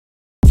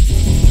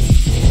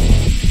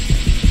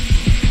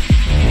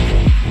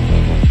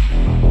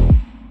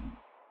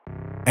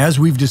As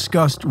we've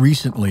discussed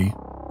recently,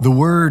 the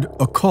word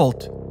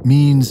occult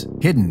means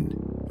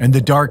hidden, and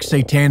the dark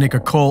satanic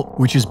occult,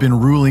 which has been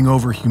ruling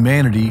over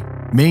humanity,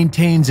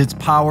 maintains its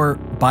power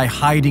by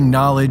hiding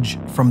knowledge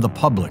from the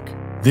public.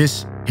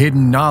 This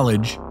hidden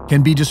knowledge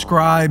can be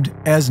described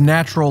as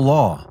natural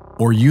law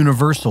or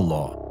universal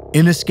law,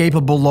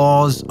 inescapable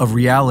laws of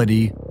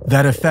reality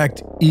that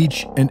affect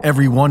each and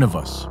every one of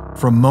us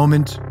from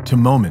moment to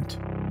moment.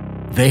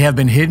 They have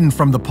been hidden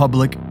from the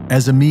public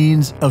as a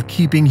means of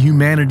keeping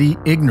humanity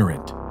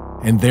ignorant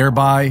and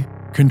thereby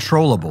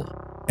controllable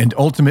and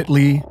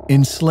ultimately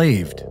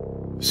enslaved.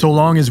 So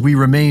long as we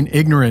remain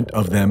ignorant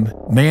of them,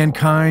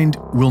 mankind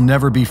will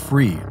never be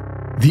free.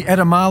 The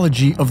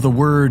etymology of the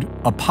word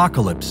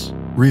apocalypse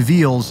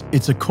reveals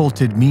its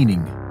occulted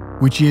meaning,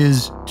 which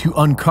is to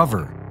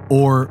uncover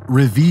or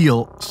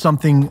reveal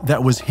something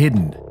that was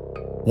hidden.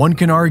 One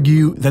can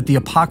argue that the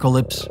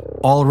apocalypse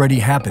already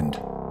happened,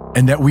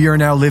 and that we are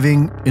now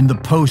living in the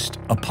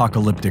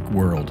post-apocalyptic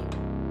world.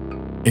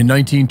 In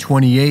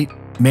 1928,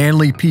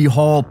 Manly P.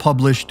 Hall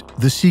published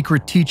The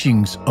Secret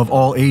Teachings of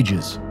All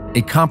Ages,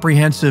 a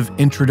comprehensive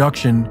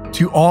introduction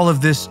to all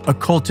of this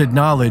occulted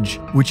knowledge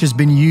which has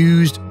been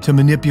used to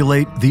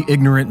manipulate the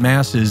ignorant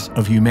masses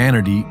of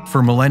humanity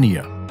for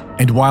millennia.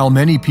 And while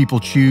many people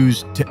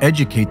choose to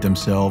educate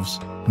themselves,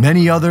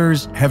 many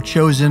others have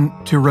chosen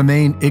to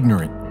remain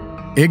ignorant.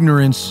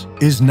 Ignorance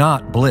is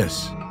not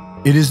bliss.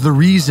 It is the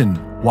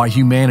reason why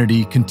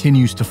humanity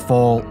continues to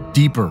fall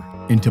deeper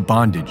into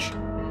bondage.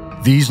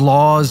 These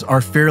laws are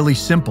fairly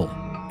simple,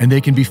 and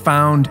they can be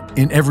found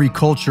in every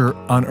culture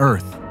on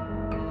Earth.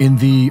 In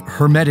the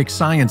Hermetic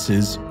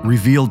sciences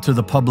revealed to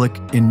the public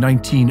in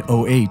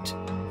 1908,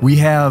 we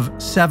have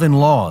 7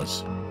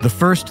 laws. The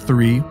first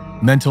 3,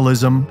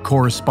 mentalism,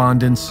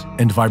 correspondence,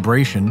 and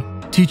vibration,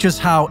 teach us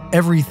how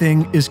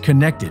everything is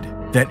connected,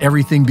 that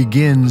everything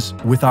begins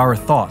with our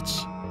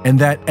thoughts, and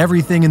that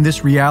everything in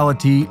this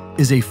reality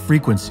is a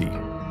frequency.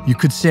 You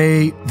could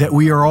say that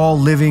we are all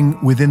living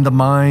within the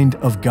mind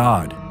of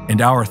God, and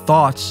our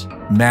thoughts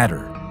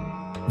matter.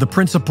 The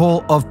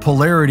principle of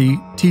polarity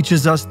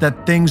teaches us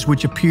that things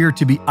which appear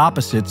to be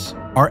opposites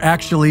are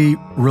actually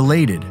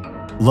related.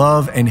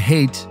 Love and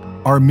hate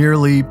are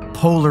merely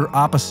polar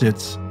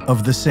opposites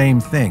of the same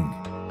thing.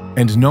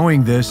 And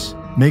knowing this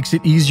makes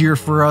it easier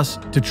for us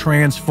to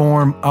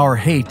transform our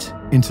hate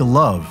into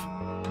love.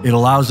 It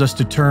allows us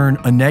to turn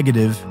a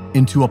negative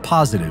into a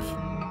positive.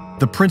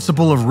 The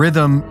principle of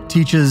rhythm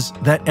teaches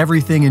that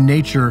everything in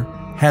nature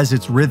has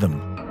its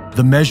rhythm.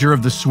 The measure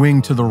of the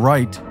swing to the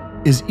right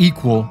is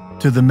equal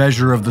to the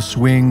measure of the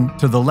swing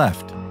to the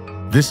left.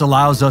 This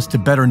allows us to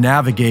better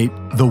navigate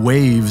the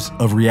waves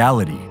of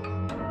reality.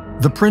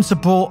 The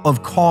principle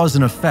of cause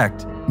and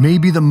effect may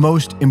be the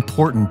most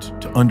important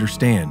to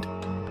understand.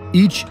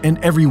 Each and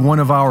every one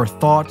of our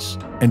thoughts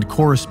and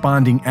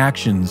corresponding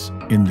actions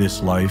in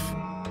this life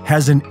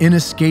has an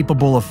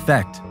inescapable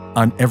effect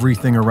on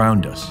everything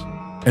around us.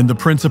 And the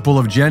principle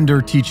of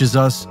gender teaches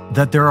us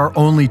that there are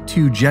only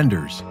 2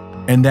 genders,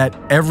 and that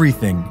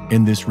everything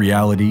in this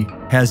reality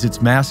has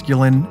its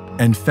masculine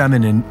and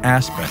feminine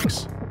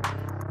aspects.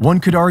 One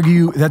could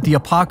argue that the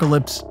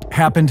apocalypse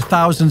happened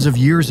thousands of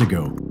years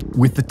ago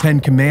with the 10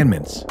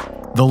 Commandments,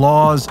 the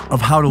laws of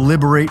how to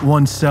liberate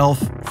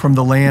oneself from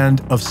the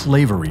land of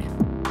slavery.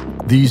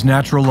 These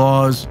natural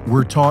laws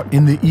were taught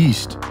in the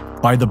East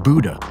by the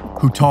Buddha,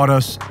 who taught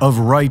us of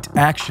right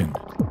action.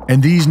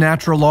 And these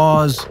natural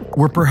laws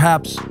were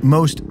perhaps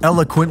most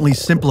eloquently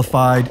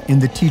simplified in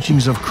the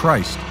teachings of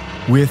Christ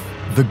with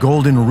the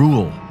Golden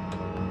Rule.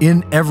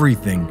 In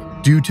everything,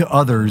 do to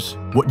others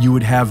what you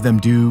would have them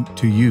do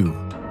to you.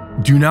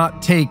 Do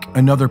not take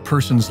another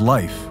person's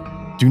life.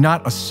 Do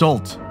not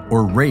assault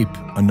or rape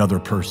another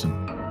person.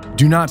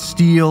 Do not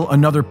steal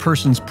another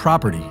person's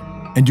property,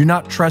 and do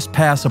not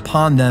trespass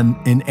upon them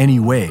in any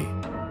way.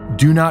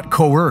 Do not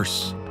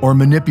coerce or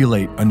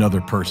manipulate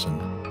another person.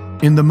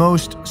 In the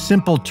most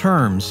simple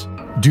terms,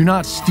 do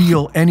not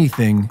steal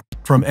anything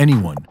from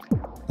anyone.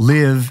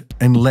 Live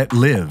and let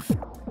live.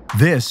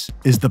 This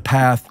is the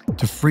path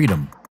to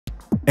freedom.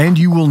 And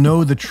you will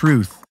know the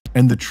truth,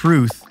 and the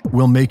truth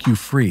will make you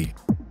free.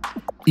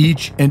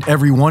 Each and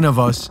every one of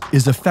us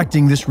is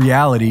affecting this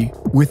reality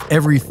with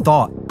every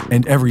thought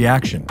and every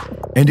action.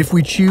 And if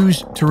we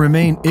choose to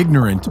remain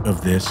ignorant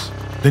of this,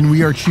 then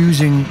we are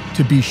choosing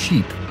to be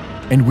sheep,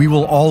 and we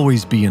will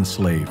always be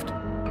enslaved.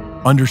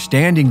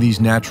 Understanding these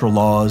natural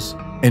laws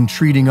and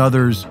treating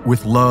others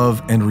with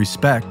love and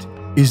respect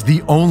is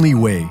the only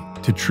way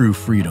to true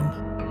freedom.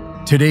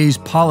 Today's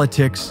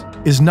politics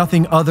is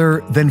nothing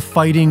other than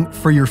fighting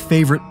for your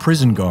favorite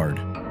prison guard.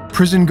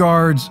 Prison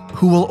guards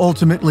who will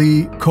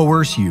ultimately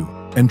coerce you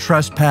and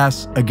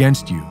trespass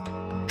against you.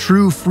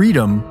 True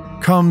freedom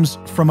comes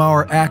from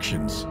our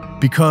actions,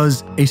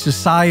 because a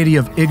society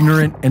of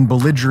ignorant and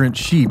belligerent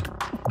sheep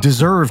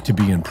deserve to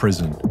be in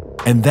prison,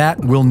 and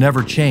that will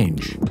never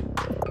change.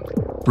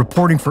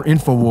 Reporting for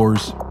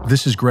InfoWars,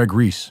 this is Greg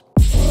Reese.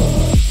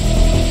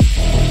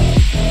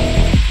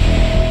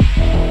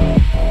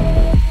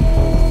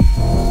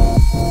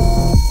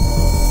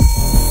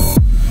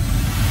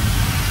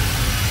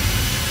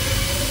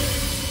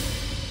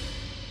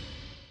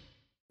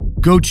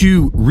 Go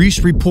to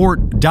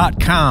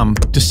reesereport.com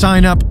to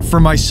sign up for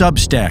my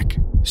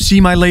Substack, see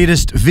my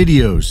latest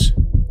videos,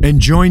 and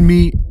join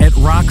me at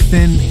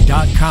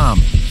rockfin.com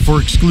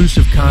for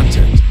exclusive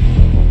content.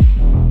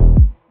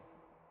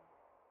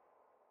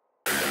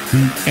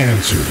 The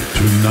answer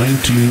to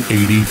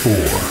 1984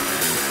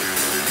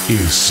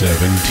 is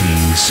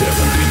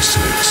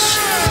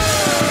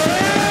 1776.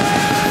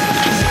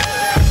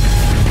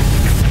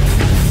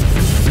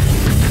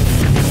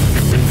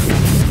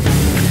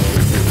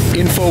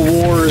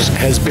 InfoWars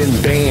has been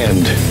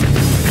banned,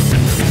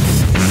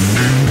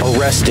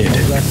 arrested,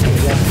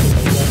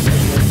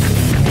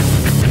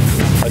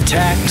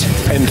 attacked,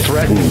 and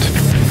threatened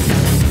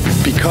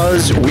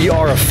because we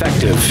are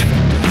effective.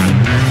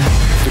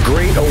 The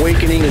Great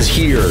Awakening is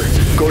here.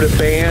 Go to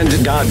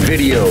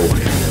banned.video,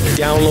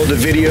 download the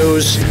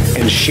videos,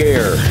 and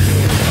share.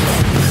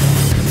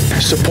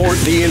 Support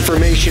the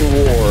information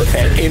war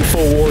at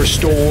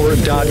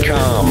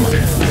InfoWarsStore.com.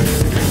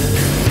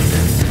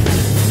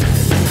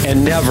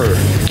 And never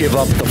give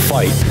up the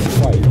fight.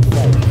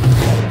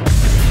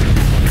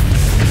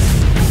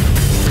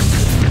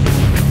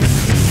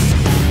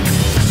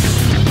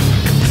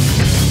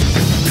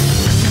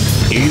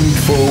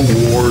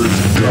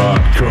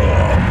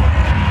 InfoWars.com